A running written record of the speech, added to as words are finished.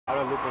I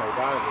don't look like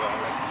that, but I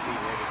like to see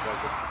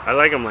maybe. I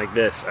like them like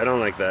this. I don't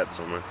like that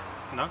so much.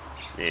 No?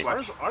 Yeah.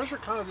 Ours are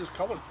kind of this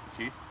color,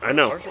 Keith. I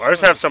know. Ours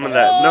have some of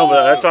that. No,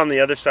 but that's on the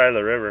other side of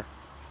the river.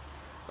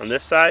 On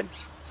this side,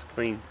 it's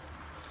clean.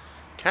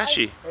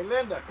 Cashy. Hey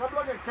Linda, come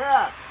look at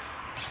Cash.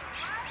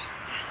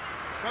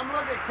 Come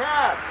look at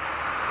Cash.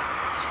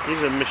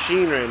 He's a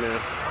machine right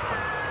now.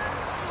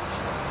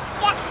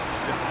 Yeah.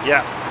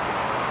 Yeah.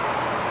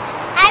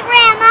 Hi,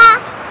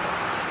 Grandma.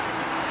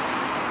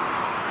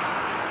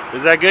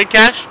 Is that good,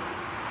 Cash?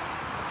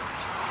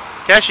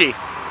 Cashy.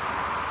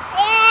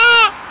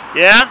 Yeah.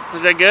 Yeah?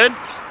 Is that good?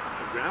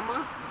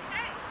 Grandma?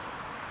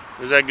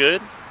 Is that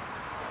good?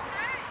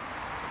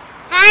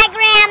 Hi,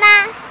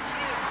 Grandma.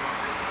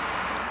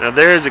 Now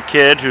there's a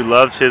kid who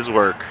loves his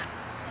work.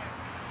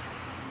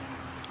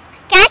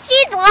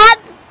 Cassie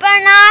loves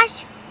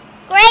Bernache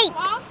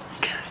grapes.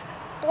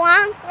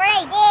 Blanc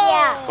grapes.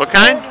 Yeah. What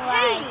kind?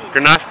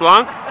 Grenache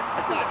Blanc?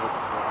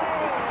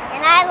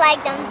 And I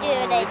like them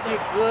too. They Is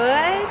it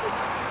good?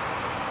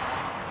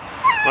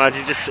 Watch,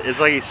 it's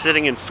like he's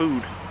sitting in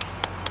food.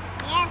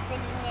 Yes,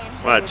 sitting there.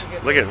 Watch,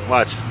 look at him,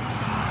 watch.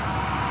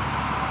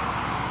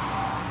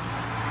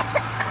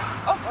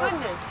 Oh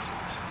goodness.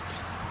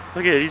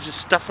 Look at it, he's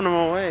just stuffing them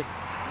away.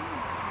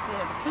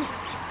 Yeah, the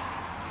poops.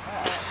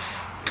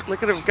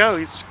 Look at him go,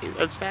 he's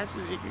as fast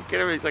as you can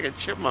get him, he's like a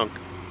chipmunk.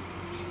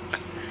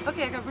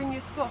 Okay, I gotta bring you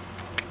to school.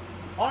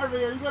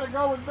 Harvey, are you going to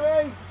go with me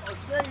or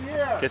stay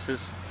here?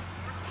 Kisses.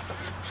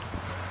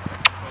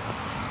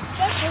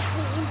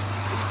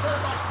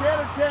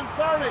 About 10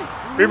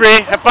 or 10:30.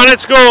 Bree, have fun at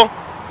school. Okay.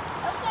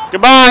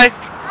 Goodbye.